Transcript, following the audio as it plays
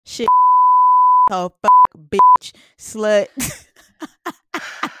shit, hoe, fuck, bitch, slut,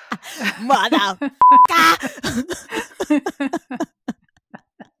 motherfucker.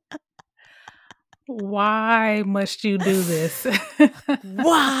 Why must you do this?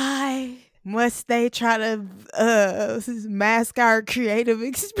 Why must they try to mask our creative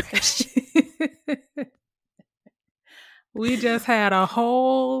expression? We just had a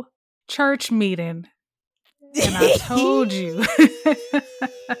whole church meeting, and I told you.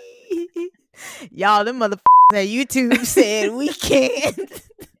 Y'all, them motherfuckers at YouTube said we can't.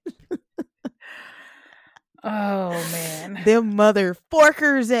 Oh, man. Them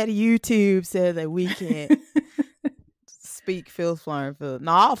motherfuckers at YouTube said that we can't speak Phil Flarnfield.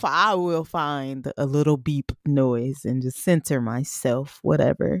 No, I will find a little beep noise and just censor myself,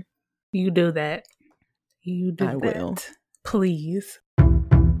 whatever. You do that. You do I that. will. Please.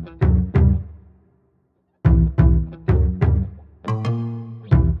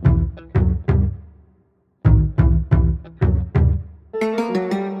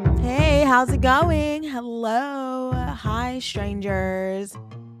 Hey, how's it going? Hello. Hi, strangers.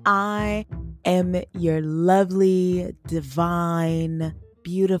 I am your lovely, divine,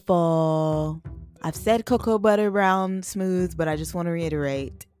 beautiful, I've said cocoa butter brown smooth, but I just want to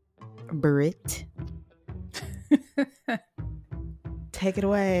reiterate, Brit. Take it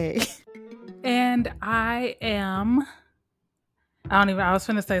away. And I was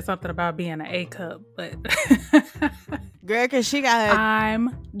finna say something about being an A cup, but Girl, cause she got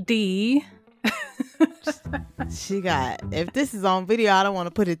I'm D. She got, if this is on video, I don't want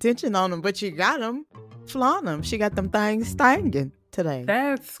to put attention on them, but she got them, flaunt them. She got them things stinging today.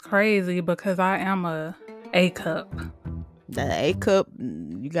 That's crazy because I am a A cup. That A cup,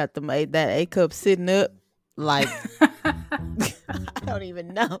 you got them that A cup sitting up like I don't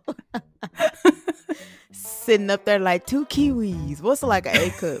even know. Sitting up there like two kiwis. What's like an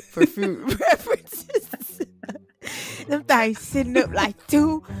A cup for fruit references? Them things sitting up like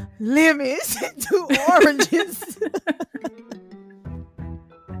two lemons and two oranges.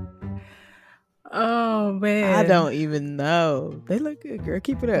 Oh, man. I don't even know. They look good, girl.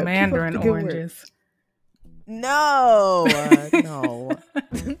 Keep it up. Mandarin Keep up the good oranges. work. No. No.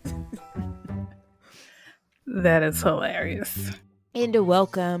 That is hilarious. And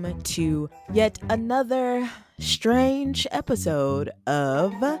welcome to yet another strange episode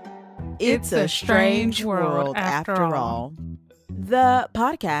of It's a Strange World After All. The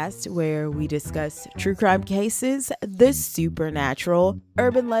podcast where we discuss true crime cases, the supernatural,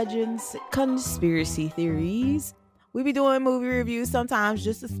 urban legends, conspiracy theories. We be doing movie reviews sometimes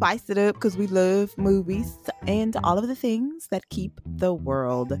just to spice it up because we love movies and all of the things that keep the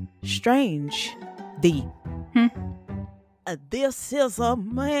world strange. This is a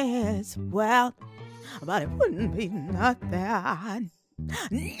man's world, but it wouldn't be nothing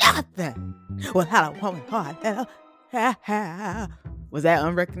without a woman heart. Was that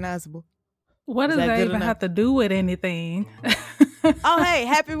unrecognizable? What does that even have to do with anything? Oh, hey,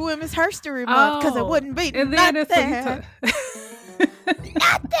 happy Women's History Month, because it wouldn't be nothing.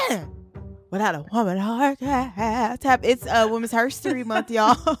 Nothing without a woman heart. It's Women's History Month,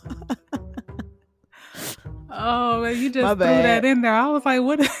 y'all. Oh, you just threw that in there. I was like,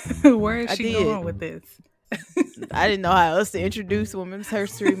 what? Where is she going with this? I didn't know how else to introduce Women's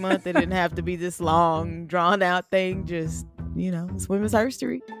History Month. It didn't have to be this long, drawn out thing. Just, it's Women's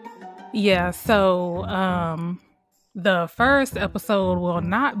History. Yeah, so the first episode will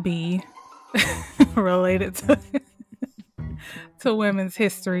not be related to Women's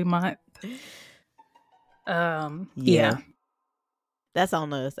History Month. Yeah. That's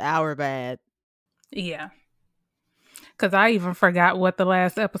on us. Our bad. Yeah. Because I even forgot what the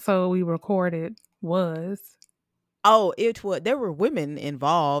last episode we recorded was. Oh, there were women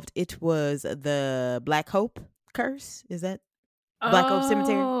involved. It was the Black Hope curse. Is that Black Hope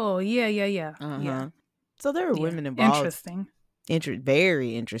Cemetery? Oh, yeah. Yeah. So there were women involved. Interesting.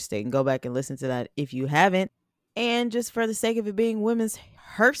 Very interesting. Go back and listen to that if you haven't. And just for the sake of it being Women's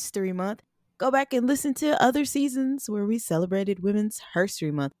History Month, go back and listen to other seasons where we celebrated Women's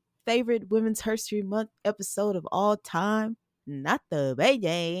History Month. Favorite Women's History Month episode of all time? Not the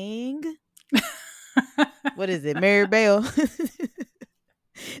bang. What is it? Mary Bell? That's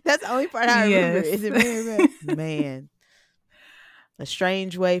the only part I remember. Is it Mary Bell? Man. A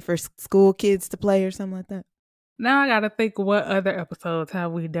strange way for school kids to play or something like that. Now I gotta think, what other episodes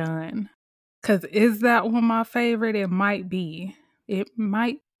have we done? Because is that one my favorite? It might be. It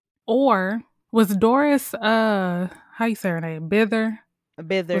might. Or was Doris, how you say her name? Bither?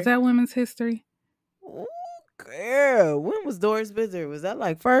 Was that Women's History? Ooh, girl. When was Doris Bither? Was that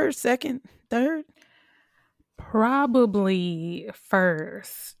like first, second, third? probably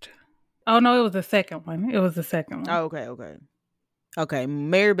first. Oh, no, it was the second one. Oh, okay.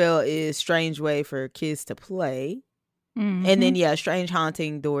 Maribel is Strange Way for Kids to Play. And then, yeah, Strange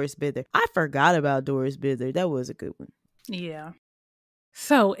Haunting, Doris Bither. I forgot about Doris Bither. That was a good one. Yeah.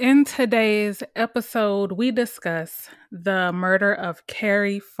 So, in today's episode, we discuss the murder of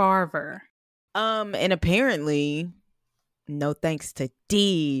Cari Farver. And apparently, no thanks to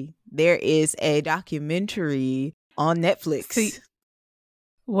D, there is a documentary on Netflix. See,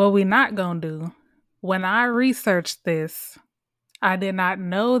 what we not gonna do, when I researched this, I did not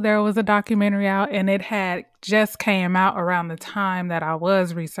know there was a documentary out, and it had just came out around the time that I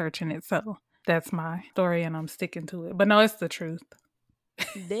was researching it. So that's my story, and I'm sticking to it. But no, it's the truth.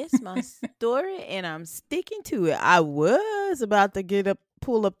 That's my story, and I'm sticking to it. I was about to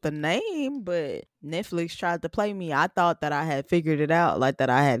pull up the name, but Netflix tried to play me. I thought that I had figured it out, like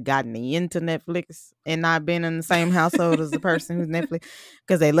that I had gotten into Netflix and not been in the same household as the person who's Netflix,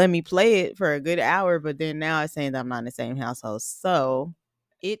 because they let me play it for a good hour, but then now it's saying that I'm not in the same household. So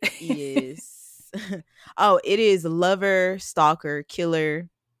it is, it is Lover, Stalker, Killer.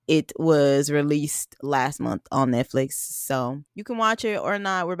 It was released last month on Netflix, so you can watch it or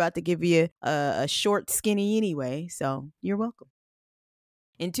not. We're about to give you a short skinny anyway, so you're welcome.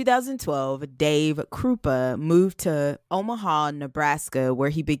 In 2012, Dave Krupa moved to Omaha, Nebraska, where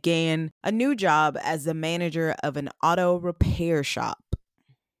he began a new job as the manager of an auto repair shop.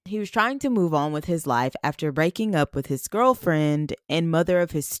 He was trying to move on with his life after breaking up with his girlfriend and mother of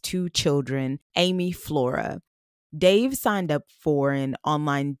his 2 children, Amy Flora. Dave signed up for an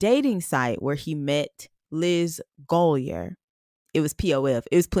online dating site where he met Liz Gollier. It was POF.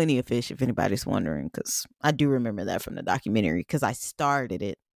 It was Plenty of Fish, if anybody's wondering, because I do remember that from the documentary because I started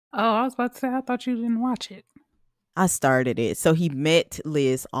it. Oh, I was about to say, I thought you didn't watch it. I started it. So he met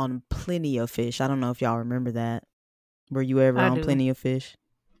Liz on Plenty of Fish. I don't know if y'all remember that. Were you ever on Plenty of Fish?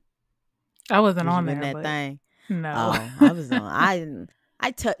 I wasn't on there. That thing? No. Oh, I was on. I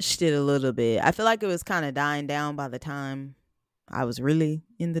touched it a little bit. I feel like it was kind of dying down by the time I was really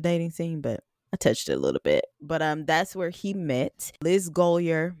in the dating scene, but I touched it a little bit. But that's where he met Liz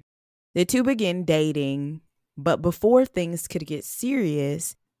Gollier. The two began dating, but before things could get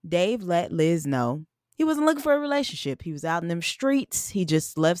serious, Dave let Liz know he wasn't looking for a relationship. He was out in them streets. He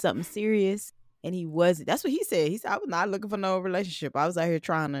just left something serious, and he wasn't. That's what he said. He said, I was not looking for no relationship. I was out here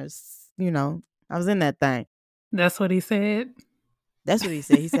trying to, I was in that thing. That's what he said? That's what he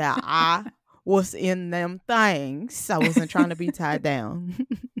said. He said, I was in them things. I wasn't trying to be tied down.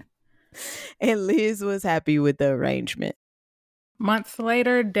 And Liz was happy with the arrangement. Months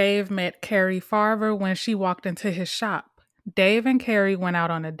later, Dave met Cari Farver when she walked into his shop. Dave and Cari went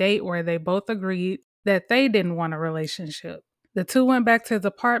out on a date where they both agreed that they didn't want a relationship. The two went back to his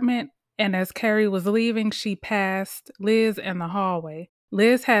apartment, and as Cari was leaving, she passed Liz in the hallway.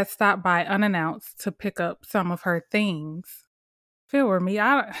 Liz had stopped by unannounced to pick up some of her things. If it were me,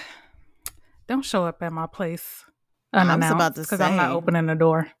 I don't show up at my place unannounced because I'm not opening the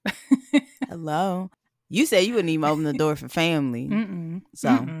door. Hello. You said you wouldn't even open the door for family.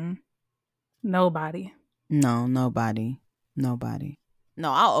 Nobody. No, nobody.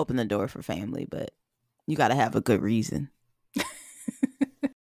 No, I'll open the door for family, but you got to have a good reason.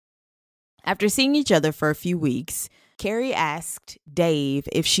 After seeing each other for a few weeks, Cari asked Dave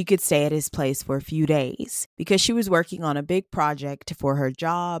if she could stay at his place for a few days because she was working on a big project for her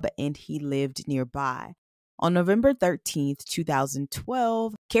job and he lived nearby. On November 13th,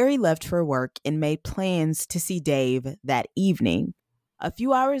 2012, Cari left for work and made plans to see Dave that evening. A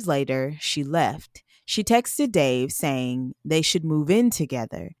few hours later, she left. She texted Dave saying they should move in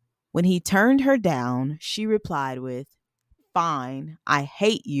together. When he turned her down, she replied with, "Fine, I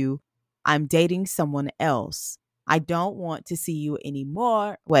hate you. I'm dating someone else. I don't want to see you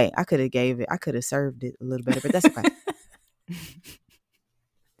anymore." Wait, I could have served it a little better, but that's okay.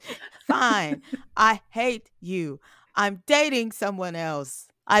 "Fine, I hate you. I'm dating someone else.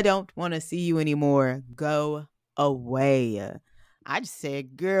 I don't want to see you anymore. Go away." I just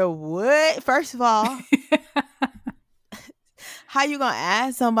said, girl, what? First of all, how you gonna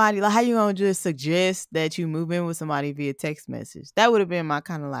ask somebody, like, how you gonna just suggest that you move in with somebody via text message? That would have been my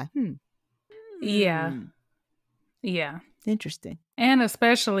kind of like, Yeah. Interesting. And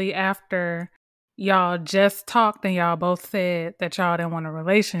especially after y'all just talked and y'all both said that y'all didn't want a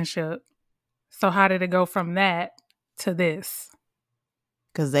relationship. So how did it go from that to this?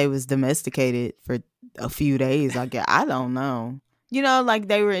 Because they was domesticated for a few days, I guess. I don't know. Like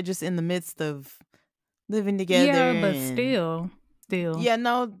they were just in the midst of living together. Yeah, but still. Yeah,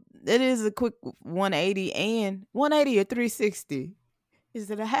 no, it is a quick 180 or 360. Is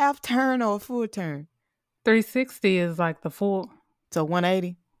it a half turn or a full turn? 360 is like the full. So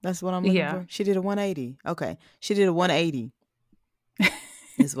 180. That's what I'm looking Yeah. for. She did a 180. Okay. She did a 180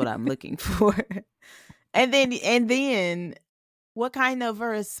 is what I'm looking for. And then what kind of a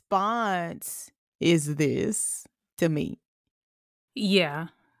response is this to me? Yeah.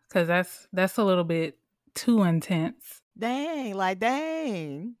 Because that's a little bit too intense.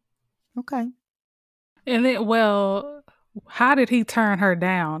 Dang. Okay. And then, well, how did he turn her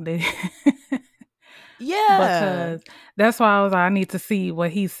down? Yeah. Because that's why I was like, I need to see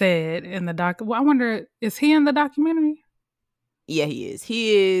what he said in the doc. Well, I wonder, is he in the documentary? Yeah, he is.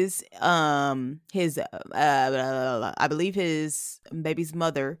 He is his I believe his baby's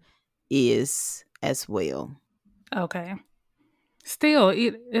mother is as well. Okay. Still,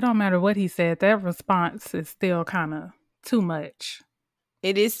 it don't matter what he said. That response is still kind of too much.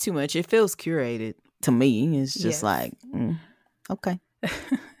 It is too much. It feels curated to me. It's just Yes. like, okay.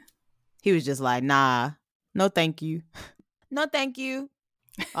 He was just like, nah, no thank you. No thank you.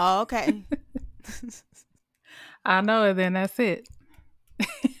 Oh, okay. I know, and then that's it.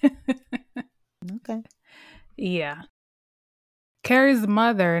 Okay. Yeah. Cari's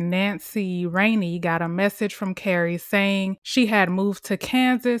mother, Nancy Rainey, got a message from Cari saying she had moved to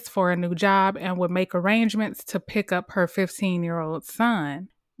Kansas for a new job and would make arrangements to pick up her 15-year-old son.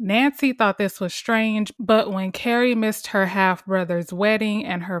 Nancy thought this was strange, but when Cari missed her half-brother's wedding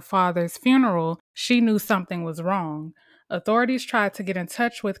and her father's funeral, she knew something was wrong. Authorities tried to get in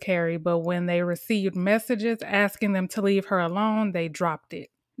touch with Cari, but when they received messages asking them to leave her alone, they dropped it.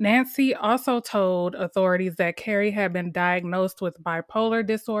 Nancy also told authorities that Cari had been diagnosed with bipolar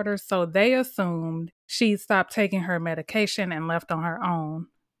disorder, so they assumed she'd stopped taking her medication and left on her own,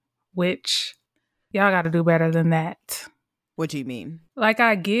 which y'all got to do better than that. What do you mean? Like,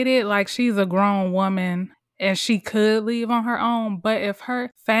 I get it, like she's a grown woman and she could leave on her own, but if her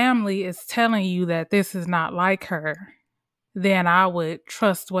family is telling you that this is not like her, then I would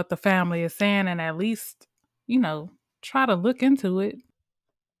trust what the family is saying and at least, try to look into it.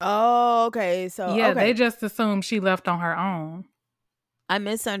 Oh, okay. So, Yeah, okay. they just assumed she left on her own. I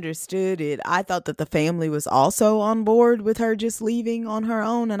misunderstood it. I thought that the family was also on board with her just leaving on her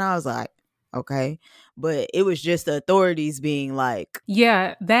own. And I was like, okay. But it was just the authorities being like,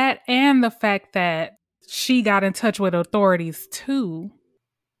 Yeah, that and the fact that she got in touch with authorities too.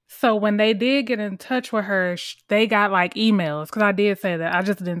 So when they did get in touch with her, they got like emails. Because I did say that. I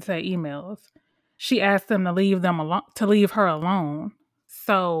just didn't say emails. She asked them to leave her alone.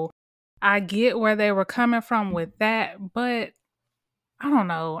 So I get where they were coming from with that, but I don't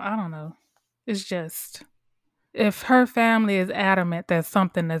know. It's just, if her family is adamant that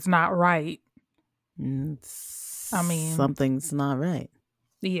something is not right, I mean, something's not right.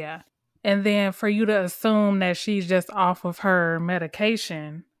 yeah. And then for you to assume that she's just off of her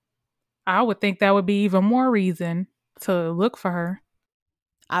medication, I would think that would be even more reason to look for her.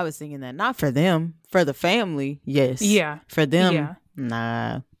 I was thinking that not for them, for the family, yes. Yeah. For them, Yeah.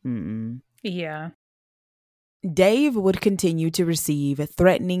 nah. Mm-mm. Yeah. Dave would continue to receive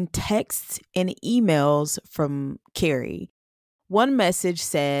threatening texts and emails from Cari. One message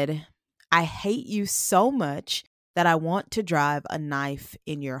said, "I hate you so much that I want to drive a knife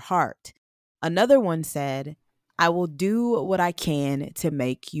in your heart." Another one said, "I will do what I can to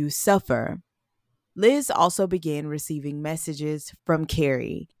make you suffer." Liz also began receiving messages from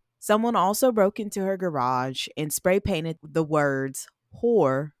Cari. Someone also broke into her garage and spray painted the words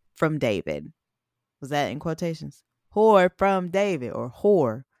 "whore from David." Was that in quotations? Whore from David or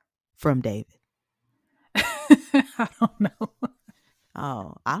whore from David? I don't know.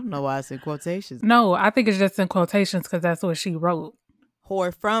 Oh, I don't know why it's in quotations. No, I think it's just in quotations because that's what she wrote.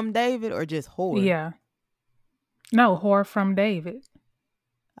 Whore from David or just whore? Yeah. No, whore from David.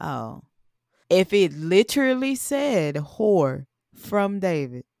 Oh. If it literally said whore from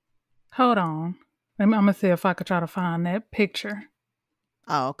David. Hold on. I'm going to see if I could try to find that picture.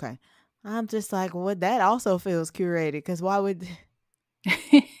 Oh, okay. I'm just like, well, that also feels curated because why would.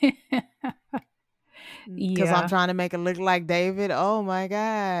 Because I'm trying to make it look like David. Oh my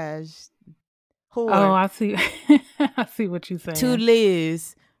gosh. Whore. Oh, I see. I see what you're saying. To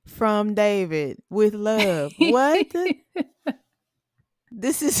Liz from David with love. What?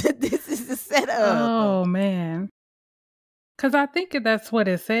 This is the setup. Oh man. Because I think that's what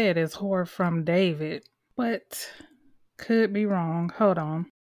it said is whore from David, but could be wrong. Hold on.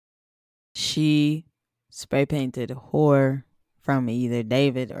 She spray painted whore from either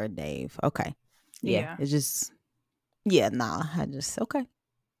David or Dave. Okay. Yeah. It's just, yeah, nah. I just, okay.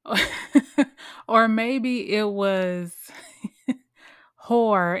 Or maybe it was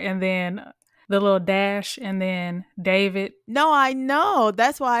whore and then the little dash, and then David. No, I know.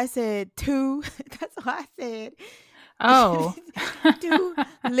 That's why I said to. That's why I said Oh. to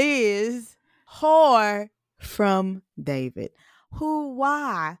Liz, whore from David. Who?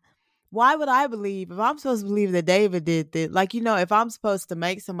 Why? Why would I believe if I'm supposed to believe that David did this? Like, if I'm supposed to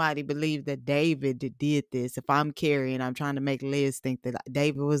make somebody believe that David did this, if I'm Cari and I'm trying to make Liz think that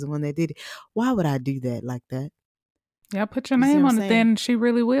David was the one that did it, why would I do that like that? Yeah, put your You see name what I'm on it, saying? then she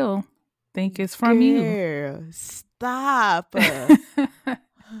really will think it's from you. Girl, stop.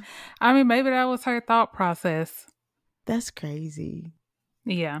 I mean, maybe that was her thought process. That's crazy.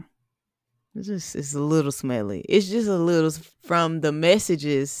 Yeah. It's a little smelly. It's just a little from the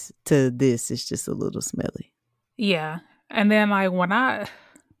messages to this. It's just a little smelly. Yeah. And then like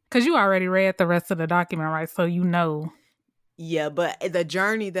because you already read the rest of the document, right? So you know. Yeah, but the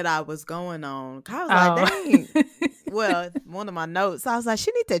journey that I was going on, I was like, dang. Well, one of my notes, I was like,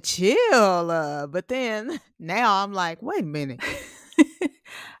 she need to chill. But then now I'm like, wait a minute.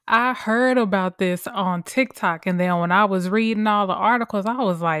 I heard about this on TikTok, and then when I was reading all the articles, I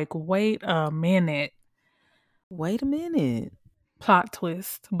was like, wait a minute. Plot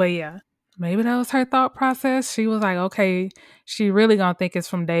twist. But yeah, maybe that was her thought process. She was like, okay, she really gonna think it's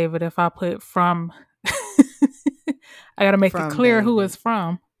from David if I put from. I gotta make it clear David. Who it's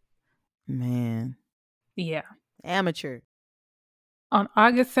from. Man. Yeah. Amateur. On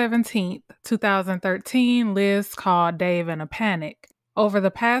August 17th, 2013, Liz called Dave in a panic. Over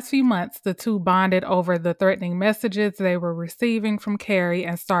the past few months, the two bonded over the threatening messages they were receiving from Cari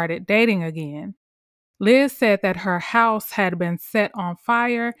and started dating again. Liz said that her house had been set on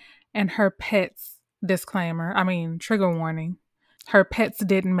fire and her pets, trigger warning, her pets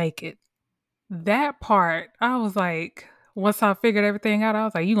didn't make it. That part, I was like, once I figured everything out, I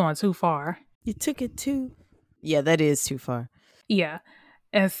was like, you going too far. You took it too. Yeah, that is too far. Yeah.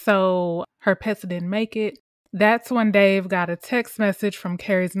 And so her pets didn't make it. That's when Dave got a text message from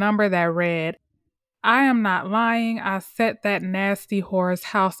Cari's number that read, I am not lying. I set that nasty whore's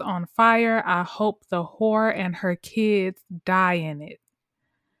house on fire. I hope the whore and her kids die in it.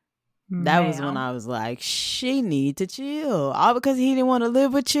 That was when I was like, she need to chill. All because he didn't want to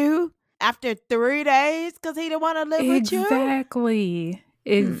live with you after 3 days because he didn't want to live with you?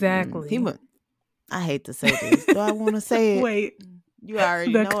 Exactly. I hate to say this. Do I want to say it? Wait. You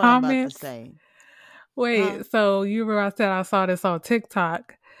already know what I'm about to say. Wait, so you remember I said I saw this on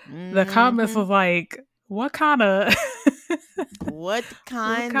TikTok. Mm-hmm. The comments was like, what kind of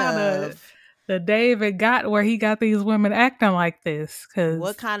the David got where he got these women acting like this? Cause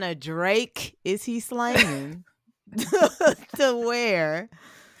what kind of Drake is he slaying to wear?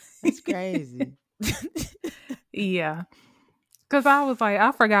 It's crazy. Yeah. Because I was like,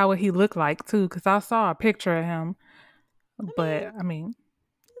 I forgot what he looked like too, because I saw a picture of him. But I mean,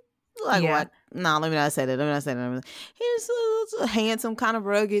 like yeah. What? No, let me not say that. He's a handsome, kind of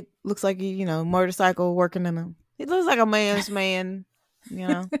rugged. Looks like he, motorcycle working in him. He looks like a man's man,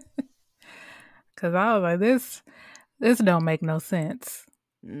 Because I was like, this don't make no sense.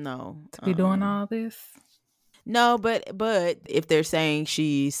 No, to be doing all this. No, but if they're saying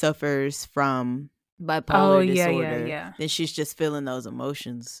she suffers from bipolar disorder, then she's just feeling those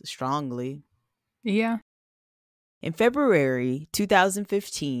emotions strongly. Yeah. In February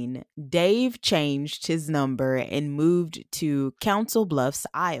 2015, Dave changed his number and moved to Council Bluffs,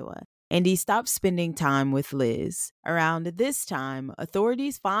 Iowa, and he stopped spending time with Liz. Around this time,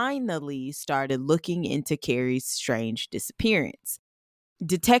 authorities finally started looking into Cari's strange disappearance.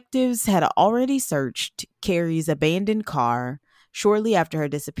 Detectives had already searched Cari's abandoned car shortly after her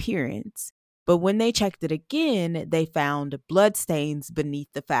disappearance, but when they checked it again, they found bloodstains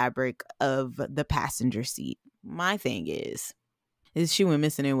beneath the fabric of the passenger seat. My thing is she went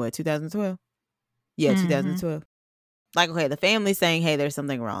missing in what, 2012? Yeah, 2012. Like, okay, the family's saying, hey, there's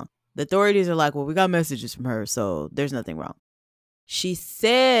something wrong. The authorities are like, well, we got messages from her, so there's nothing wrong. She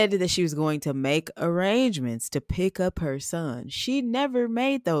said that she was going to make arrangements to pick up her son. She never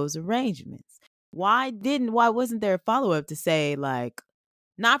made those arrangements. Why wasn't there a follow-up to say, like,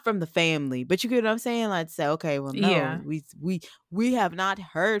 not from the family, but you get what I'm saying? Like, say, okay, well, no, yeah. we have not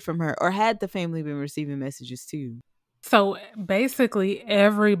heard from her, or had the family been receiving messages too? So basically,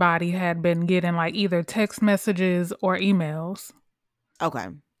 everybody had been getting like either text messages or emails. Okay.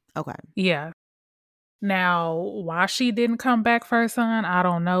 Yeah. Now, why she didn't come back for her son, I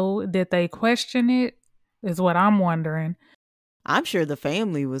don't know. Did they question it? Is what I'm wondering. I'm sure the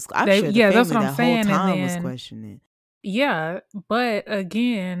family was. That's what I'm saying. Whole time was questioning. Yeah, but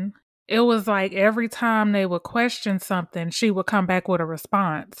again, it was like every time they would question something, she would come back with a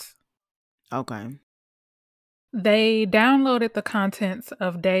response. Okay. They downloaded the contents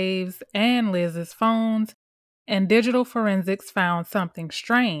of Dave's and Liz's phones, and digital forensics found something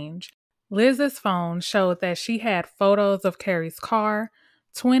strange. Liz's phone showed that she had photos of Cari's car,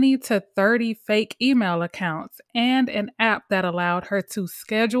 20 to 30 fake email accounts, and an app that allowed her to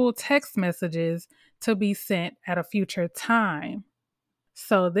schedule text messages to be sent at a future time.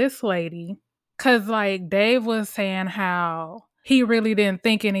 So this lady, because like Dave was saying how he really didn't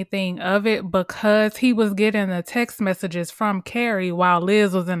think anything of it because he was getting the text messages from Cari while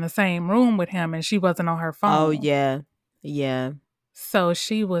Liz was in the same room with him and she wasn't on her phone. Oh, yeah. Yeah. So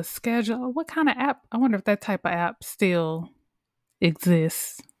she was scheduled. What kind of app? I wonder if that type of app still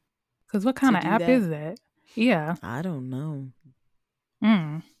exists. Because what kind of app is that? Yeah. I don't know.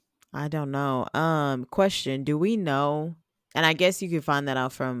 Mm. I don't know. Question, do we know? And I guess you can find that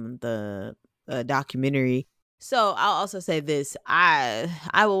out from the documentary. So I'll also say this. I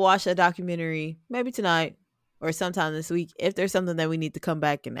will watch a documentary maybe tonight or sometime this week. If there's something that we need to come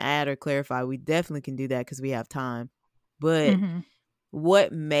back and add or clarify, we definitely can do that because we have time. But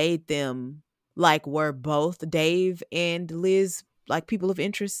what made them, like, were both Dave and Liz like people of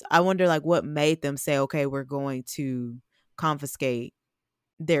interest? I wonder, like, what made them say, okay, we're going to confiscate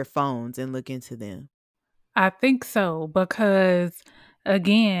their phones and look into them. I think so because,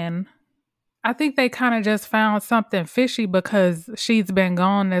 again, I think they kind of just found something fishy because she's been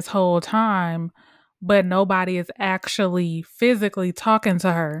gone this whole time, but nobody is actually physically talking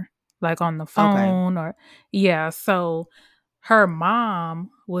to her, like on the phone or, yeah. So her mom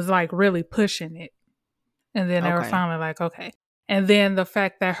was like really pushing it. And then they were finally like, okay. And then the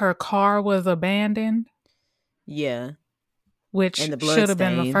fact that her car was abandoned. Yeah. Which should have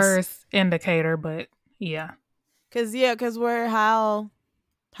been the first indicator, but yeah. Because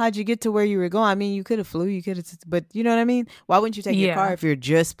how'd you get to where you were going? I mean, you could have flew, but you know what I mean? Why wouldn't you take your car if you're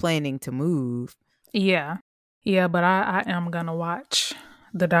just planning to move? Yeah. Yeah, but I am going to watch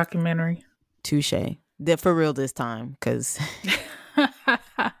the documentary. Touche. For real this time, because...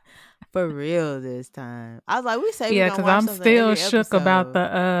 For real this time. I was like, we say yeah, because I'm still shook about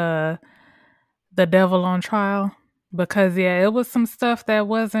the devil on trial. Because, yeah, it was some stuff that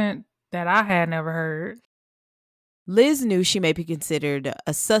I had never heard. Liz knew she may be considered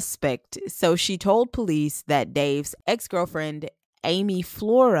a suspect, so she told police that Dave's ex-girlfriend, Amy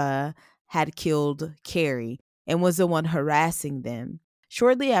Flora, had killed Cari and was the one harassing them.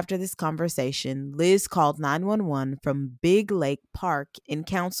 Shortly after this conversation, Liz called 911 from Big Lake Park in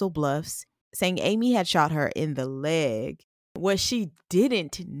Council Bluffs, saying Amy had shot her in the leg. What she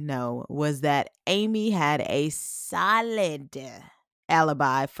didn't know was that Amy had a solid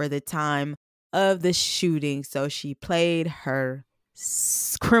alibi for the time of the shooting, so she played her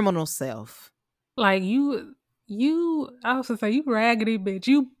criminal self. Like I was gonna say, you raggedy bitch.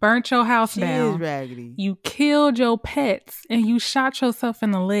 You burnt your house down. She is raggedy. You killed your pets and you shot yourself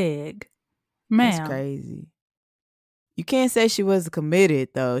in the leg. Ma'am. That's crazy. You can't say she wasn't committed,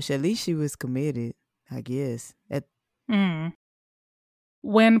 though. At least she was committed, I guess.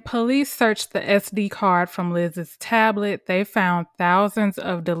 When police searched the SD card from Liz's tablet, they found thousands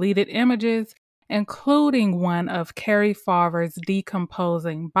of deleted images, including one of Cari Farver's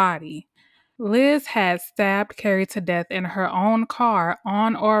decomposing body. Liz had stabbed Cari to death in her own car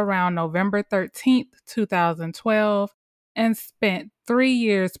on or around November 13th, 2012, and spent 3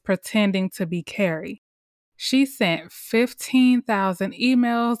 years pretending to be Cari. She sent 15,000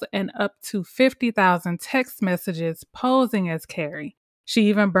 emails and up to 50,000 text messages posing as Cari. She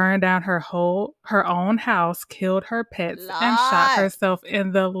even burned down her own house, killed her pets, and shot herself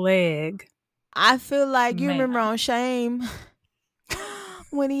in the leg. I feel like you remember on Shame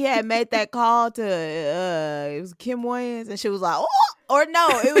when he had made that call to it was Kim Wayans, and she was like, oh, or no,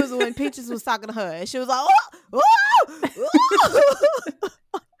 it was when Peaches was talking to her and she was like, oh, oh.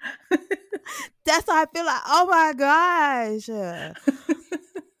 That's how I feel like, oh my gosh.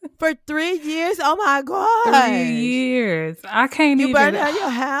 For 3 years, oh my gosh. 3 years. I can't even. You burned down your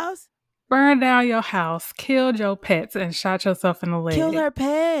house? Burned down your house, killed your pets, and shot yourself in the leg. Killed her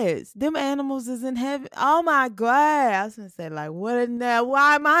pets. Them animals is in heaven. Oh my God. I was going to say, like, what in that?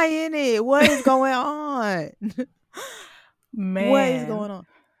 Why am I in it? What is going on? Man. What is going on?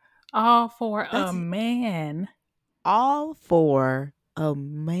 All for a man. All for a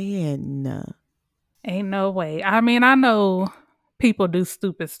man. Ain't no way. I mean, I know people do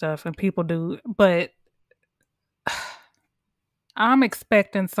stupid stuff and people do, but I'm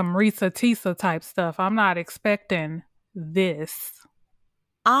expecting some Risa Tisa type stuff. I'm not expecting this.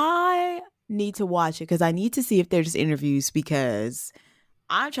 I need to watch it because I need to see if there's interviews, because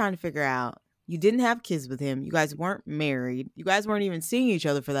I'm trying to figure out, You didn't have kids with him. You guys weren't married. You guys weren't even seeing each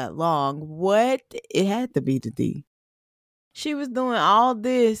other for that long. What? It had to be the D. She was doing all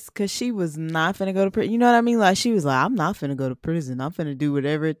this because she was not finna go to prison. You know what I mean? Like, she was like, I'm not finna go to prison. I'm finna do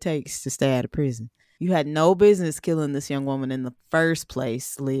whatever it takes to stay out of prison. You had no business killing this young woman in the first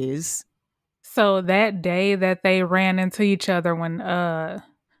place, Liz. So that day that they ran into each other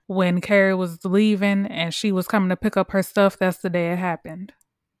when Cari was leaving and she was coming to pick up her stuff, that's the day it happened.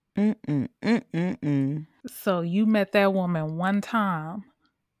 So you met that woman one time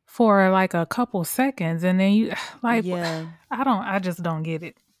for like a couple seconds, and then you like, yeah. I just don't get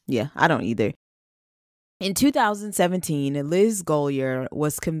it. Yeah, I don't either. In 2017, Liz Gollier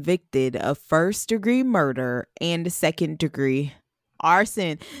was convicted of first-degree murder and second-degree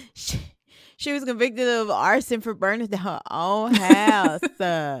arson. She was convicted of arson for burning down her own house.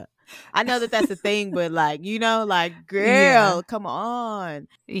 I know that that's a thing, but like, you know, like, girl, come on.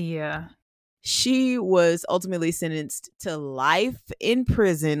 Yeah. She was ultimately sentenced to life in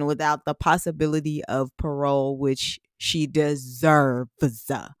prison without the possibility of parole, which she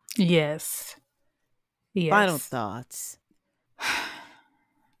deserves. Yes. Final thoughts.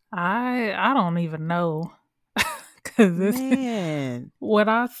 I don't even know. Cause when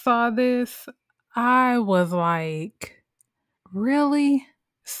I saw this, I was like, really?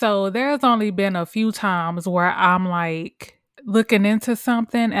 So there's only been a few times where I'm like looking into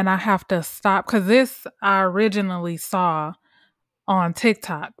something and I have to stop, because this I originally saw on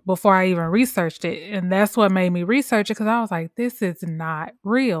TikTok before I even researched it, and that's what made me research it, because I was like, this is not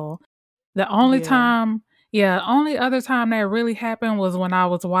real. The only only other time that really happened was when I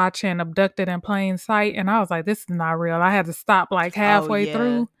was watching Abducted in Plain Sight, and I was like, this is not real. I had to stop like halfway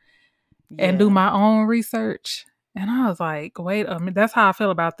through and do my own research. And I was like, wait a minute, that's how I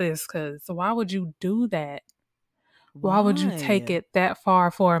feel about this, because why would you do that? Why would you take it that far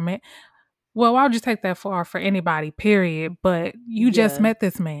for a minute? Well, why would you take that far for anybody, period? But you just met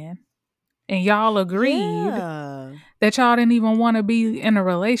this man and y'all agreed that y'all didn't even want to be in a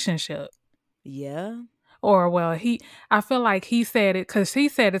relationship. Yeah. Or, well, I feel like he said it because he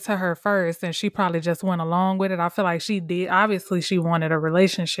said it to her first and she probably just went along with it. I feel like she did. Obviously, she wanted a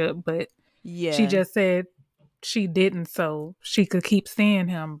relationship, but she just said she didn't so she could keep seeing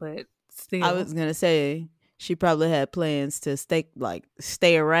him, but still. I was going to say, she probably had plans to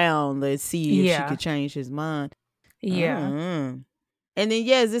stay around. Let's see if she could change his mind. Yeah. And then,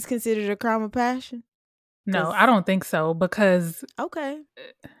 is this considered a crime of passion? No, I don't think so, because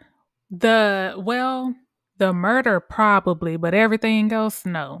the murder probably, but everything else,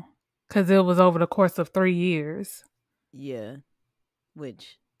 no, because it was over the course of 3 years. Yeah.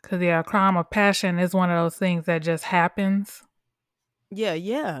 Which? Because a crime of passion is one of those things that just happens.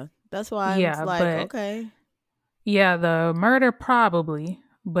 Yeah. That's why it's like, okay. Yeah, the murder probably,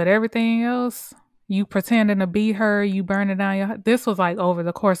 but everything else, you pretending to be her, you burning down your... This was like over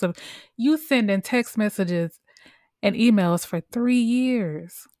the course of you sending text messages and emails for 3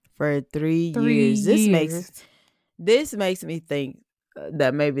 years. For 3 years. This makes me think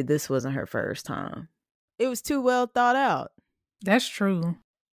that maybe this wasn't her first time. It was too well thought out. That's true.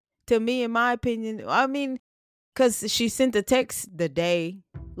 To me, in my opinion, I mean, because she sent the text the day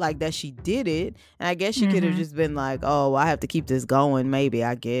like that she did it, and I guess she could have just been like, oh, I have to keep this going, maybe,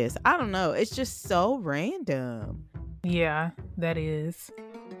 I guess. I don't know. It's just so random. Yeah, that is.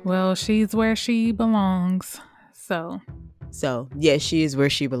 Well, she's where she belongs. So, yes, she is where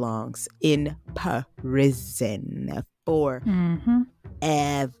she belongs. In prison for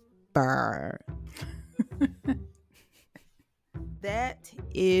ever. That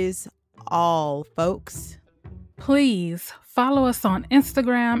is all, folks. Please follow us on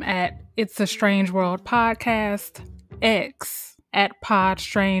Instagram at It's a Strange World Podcast, X at Pod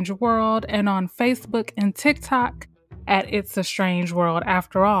Strange World, and on Facebook and TikTok at It's a Strange World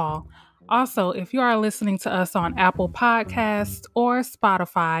After All. Also, if you are listening to us on Apple Podcasts or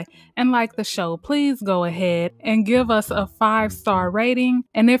Spotify and like the show, please go ahead and give us a 5-star rating.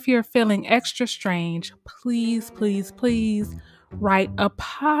 And if you're feeling extra strange, please write a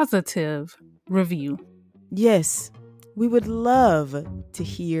positive review. Yes, we would love to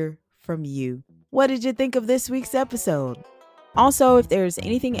hear from you. What did you think of this week's episode? Also, if there's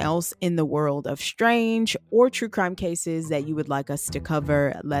anything else in the world of strange or true crime cases that you would like us to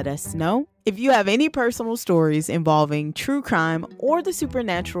cover, let us know. If you have any personal stories involving true crime or the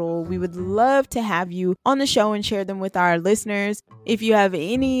supernatural, we would love to have you on the show and share them with our listeners. If you have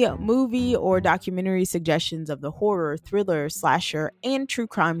any movie or documentary suggestions of the horror, thriller, slasher, and true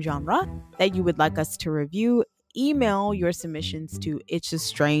crime genre that you would like us to review, email your submissions to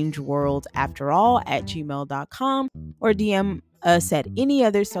itsastrangeworldafterall@gmail.com or DM us at any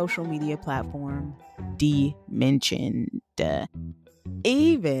other social media platform D mentioned.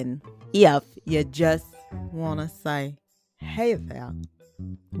 Even if you just want to say, hey there,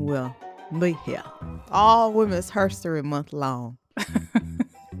 we'll be here all Women's History Month long.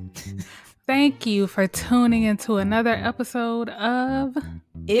 Thank you for tuning into another episode of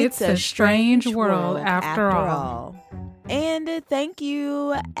It's a Strange World After All. And thank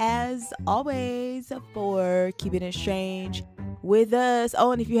you, as always, for keeping it strange with us.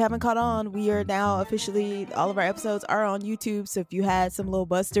 Oh, and if you haven't caught on, we are now officially, all of our episodes are on YouTube. So if you had some little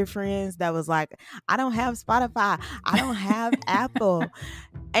Buster friends that was like, I don't have Spotify, I don't have Apple,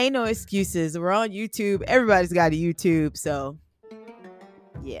 ain't no excuses. We're on YouTube. Everybody's got a YouTube. So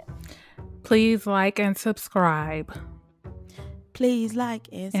yeah. Please like and subscribe. Please like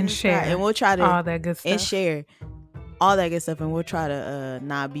and subscribe. Share. And we'll try to all that good stuff. And share all that good stuff. And we'll try to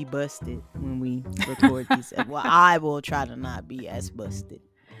not be busted when we record these. Well, I will try to not be as busted.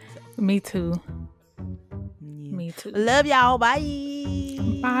 So. Me too. Yeah. Me too. Love y'all.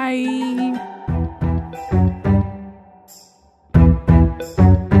 Bye. Bye.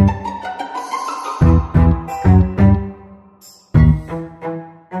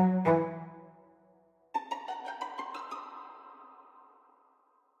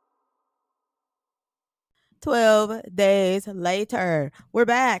 12 days later, we're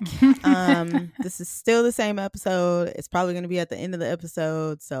back. This is still the same episode. It's probably going to be at the end of the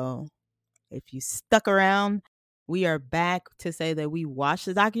episode. So if you stuck around, we are back to say that we watched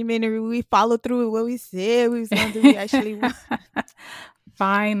the documentary. We followed through with what we said we was going to do. We actually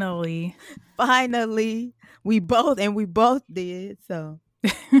Finally. We both did. So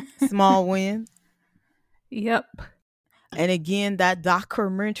small win. Yep. And again, that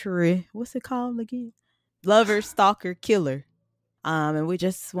documentary, what's it called again? Lover, Stalker, Killer. And we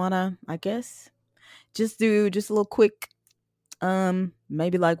just want to, I guess, just do a little quick,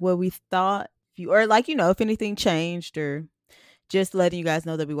 maybe like what we thought, if anything changed, or just letting you guys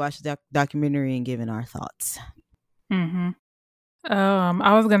know that we watched the documentary and giving our thoughts. Mm-hmm.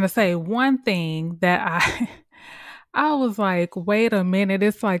 I was going to say one thing that I was like, wait a minute,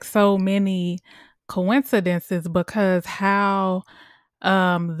 it's like so many coincidences, because how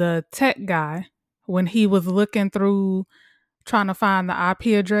the tech guy, when he was looking through trying to find the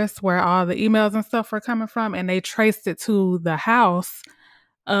IP address where all the emails and stuff were coming from, and they traced it to the house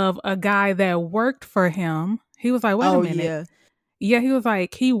of a guy that worked for him. He was like, wait a minute. Yeah, he was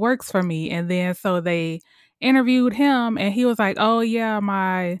like, he works for me. And then so they interviewed him, and he was like, oh yeah,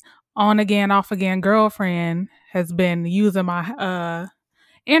 my on again, off again girlfriend has been using my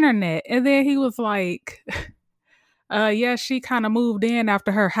internet. And then he was like, yeah, she kind of moved in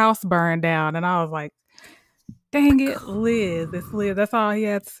after her house burned down. And I was like, dang it, Liz. It's Liz. That's all he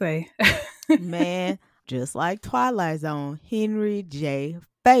had to say. Man, just like Twilight Zone, Henry J.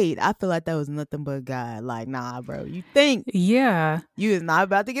 Fate. I feel like that was nothing but God. Like, nah, bro, you think you is not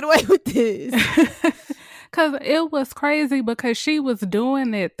about to get away with this. Because it was crazy, because she was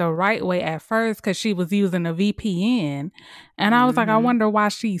doing it the right way at first, because she was using a VPN. And I was like, I wonder why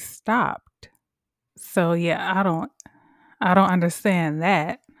she stopped. So yeah, I don't understand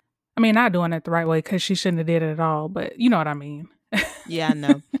that. I mean, not doing it the right way, because she shouldn't have did it at all, but you know what I mean. Yeah, I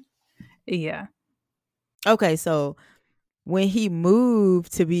know. Yeah. Okay, so when he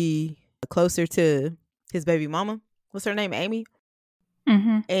moved to be closer to his baby mama, what's her name? Amy?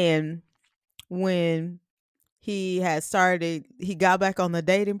 Mm-hmm. And when he got back on the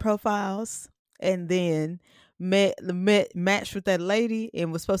dating profiles, and then matched with that lady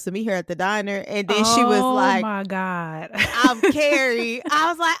and was supposed to meet her at the diner, and then she was like, oh my God, I'm Cari. I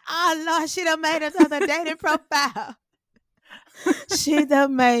was like, oh Lord, she done made another dating profile.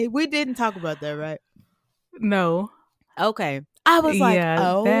 We didn't talk about that, right? No. Okay. I was like,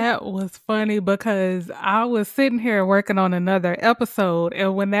 oh. That was funny, because I was sitting here working on another episode,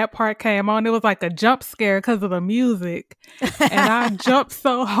 and when that part came on, it was like a jump scare because of the music. And I jumped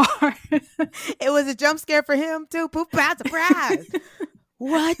so hard. It was a jump scare for him too. Poof, pow, surprise.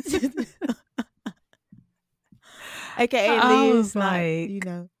 What? AKA Liz was like,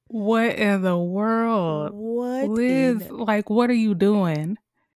 what in the world? What? Liz, like, what are you doing?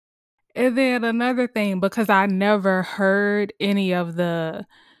 And then another thing, because I never heard any audio.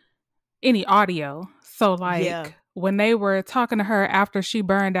 So when they were talking to her after she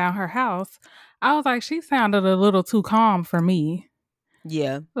burned down her house, I was like, she sounded a little too calm for me.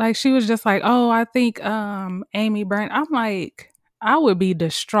 Yeah. Like, she was just like, oh, I think Amy burned. I'm like, I would be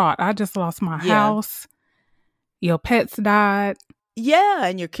distraught. I just lost my house. Your pets died. Yeah,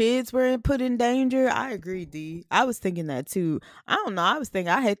 and your kids were put in danger. I agree, D. I was thinking that too. I don't know. I was thinking,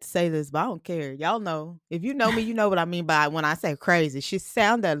 I hate to say this, but I don't care. Y'all know. If you know me, you know what I mean by when I say crazy. She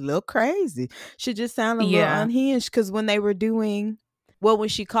sounded a little crazy. She just sounded a little Yeah. unhinged because when they were doing, well, when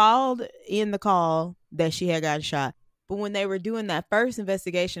she called in the call that she had gotten shot, but when they were doing that first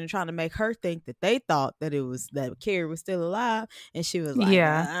investigation and trying to make her think that they thought that it was that Cari was still alive, and she was like,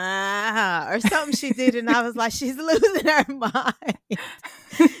 Yeah. or something she did, and I was like, she's losing her mind.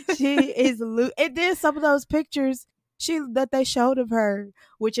 She is and then some of those pictures that they showed of her,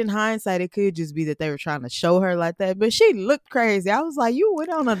 which in hindsight it could just be that they were trying to show her like that, but she looked crazy. I was like, you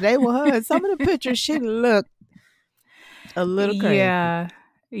went on a date with her, and some of the pictures she looked a little crazy. Yeah.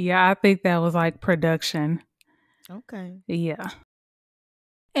 Yeah, I think that was like production. Okay. Yeah.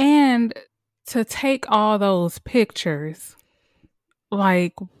 And to take all those pictures,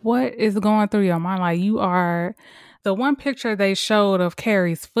 like, what is going through your mind? Like, you are the one picture they showed of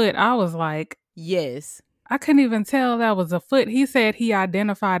Cari's foot. I was like, Yes. I couldn't even tell that was a foot. He said he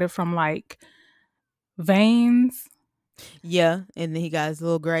identified it from like veins. Yeah, and then he got his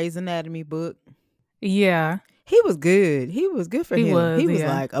little Grey's Anatomy book. Yeah, He was good. He was good for he him. was. He was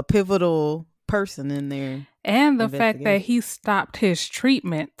Yeah. like a pivotal person in there. And the fact that Investigation. he stopped his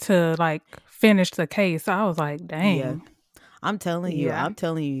treatment to like finish the case, I was like, Yeah. dang. I'm telling Yeah.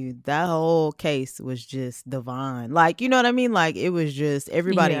 you, that whole case was just divine. Like, you know what I mean? Like, it was just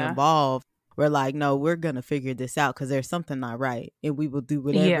everybody Yeah. involved were like, no, we're going to figure this out because there's something not right. And we will do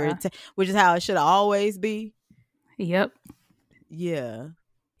whatever Yeah. it takes, which is how it should always be. Yep. Yeah.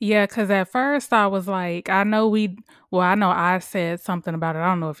 Yeah, because at first I was like, I know I said something about it. I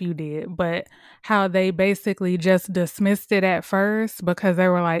don't know if you did, but how they basically just dismissed it at first because they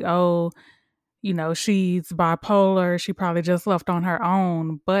were like, oh, you know, she's bipolar. She probably just left on her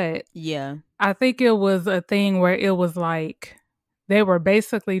own. But Yeah. I think it was a thing where it was like they were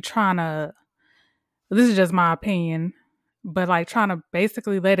basically trying to, this is just my opinion, but like trying to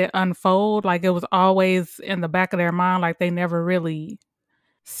basically let it unfold. Like it was always in the back of their mind, like they never really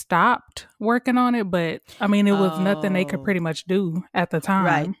stopped working on it. But I mean, it was nothing they could Oh, pretty much do at the right.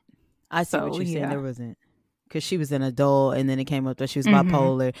 time. I see what So, you're saying. yeah. There wasn't, because she was an adult and then it came up that she was Mm-hmm.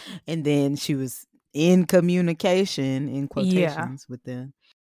 bipolar and then she was in communication, in Yeah. quotations, with them.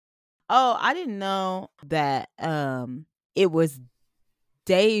 Oh, I didn't know that it was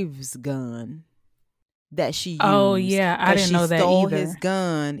Dave's gun that she Oh, used, yeah. I because didn't she know that stole his either.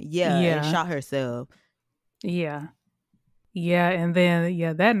 gun, yeah, and Yeah. shot herself. Yeah. Yeah. And then,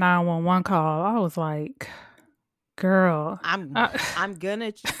 yeah, that 911 call, I was like, girl. I'm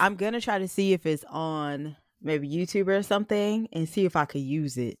gonna try to see if it's on maybe YouTube or something and see if I could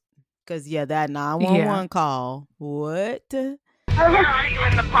use it. Cause yeah, that Yeah. 911 call. What? Where are you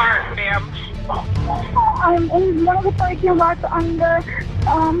in the park, ma'am? I'm in one of the parking lots on the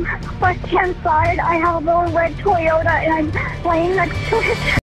left-hand side. I have a little red Toyota and I'm laying next to it.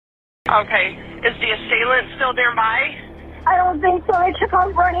 Okay. Is the assailant still nearby? I don't think so. I took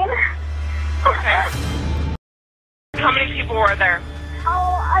off running. Okay. How many people were there?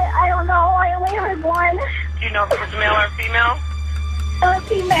 Oh, I don't know. I only heard one. Do you know if it was male or female? A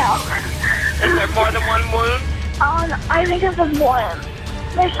female. Is there more than one wound? I think it was one.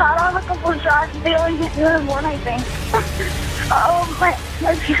 They shot off a couple of shots. They only hit me with one, I think. Oh, my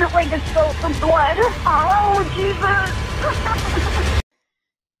pant leg is filled with blood. Oh, Jesus.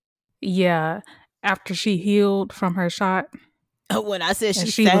 Yeah. After she healed from her shot. When I said And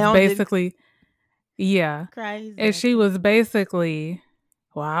she was sounded basically, yeah. crazy. And she was basically,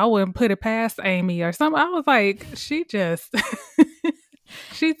 well, I wouldn't put it past Amy or something. I was like, she just,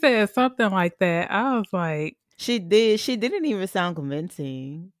 she said something like that. I was like, She did. She didn't even sound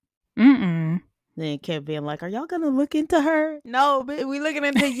convincing. mm-mm. Then kept being like, "Are y'all gonna look into her?" No, but we looking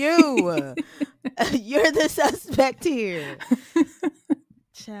into you. You're the suspect here,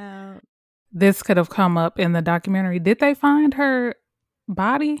 child. This could have come up in the documentary. Did they find her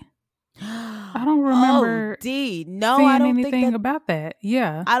body? I don't remember Oh, D. No, seeing I don't anything think that. about that.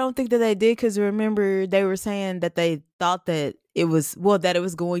 Yeah. I don't think that they did, because remember they were saying that they thought that it was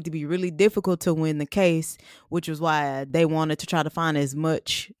going to be really difficult to win the case, which was why they wanted to try to find as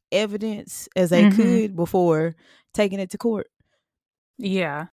much evidence as they could before taking it to court.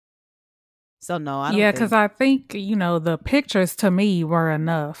 Yeah. So no, I don't. Yeah, because I think, you know, the pictures to me were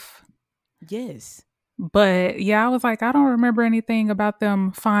enough. Yes. But yeah, I was like, I don't remember anything about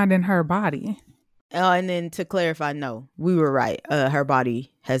them finding her body. And then to clarify, no, we were right. Her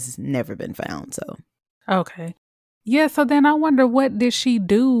body has never been found. So Okay. Yeah, so then I wonder, what did she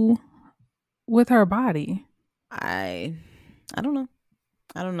do with her body? I don't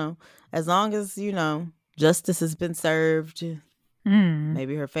know. As long as, justice has been served,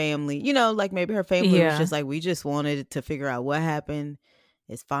 Maybe her family, like maybe her family was Yeah. just like, we just wanted to figure out what happened.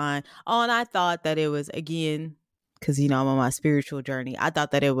 It's fine. Oh, and I thought that it was, again, because, I'm on my spiritual journey. I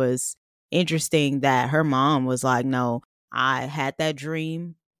thought that it was interesting that her mom was like, no, I had that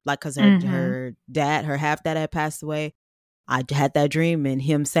dream. Like, because her dad, her half dad had passed away. I had that dream and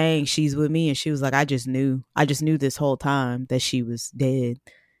him saying she's with me. And she was like, I just knew this whole time that she was dead.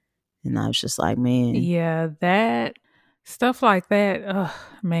 And I was just like, man. Yeah, that stuff like that. Oh,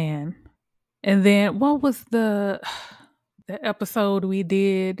 man. And then what was the episode we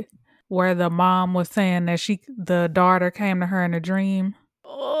did where the mom was saying that the daughter came to her in a dream?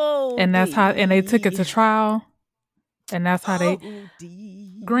 Oh, and that's how, and they took it to trial. And that's how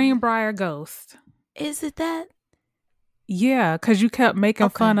Greenbrier Ghost. Is it that? Yeah, because you kept making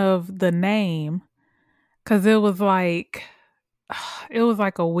fun of the name. Because it was like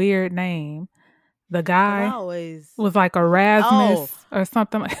a weird name. The guy was like Erasmus or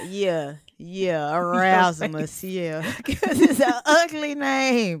something. Yeah, Erasmus. Yeah, because it's an ugly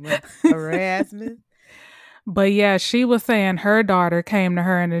name, Erasmus. But yeah, she was saying her daughter came to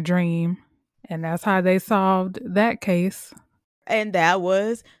her in a dream, and that's how they solved that case. And that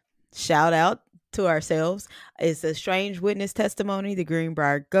was, shout out to ourselves, it's a strange witness testimony, the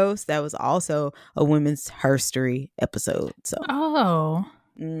Greenbrier Ghost. That was also a women's herstory episode. So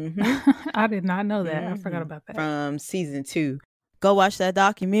I did not know that. I forgot about that. From season 2. Go watch that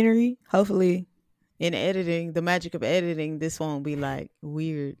documentary. Hopefully in editing, the magic of editing, this won't be like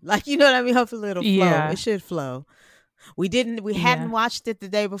weird. Like, you know what I mean? Hopefully it'll flow. It should flow. We hadn't watched it the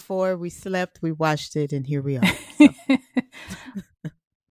day before. We slept, we watched it, and here we are. So.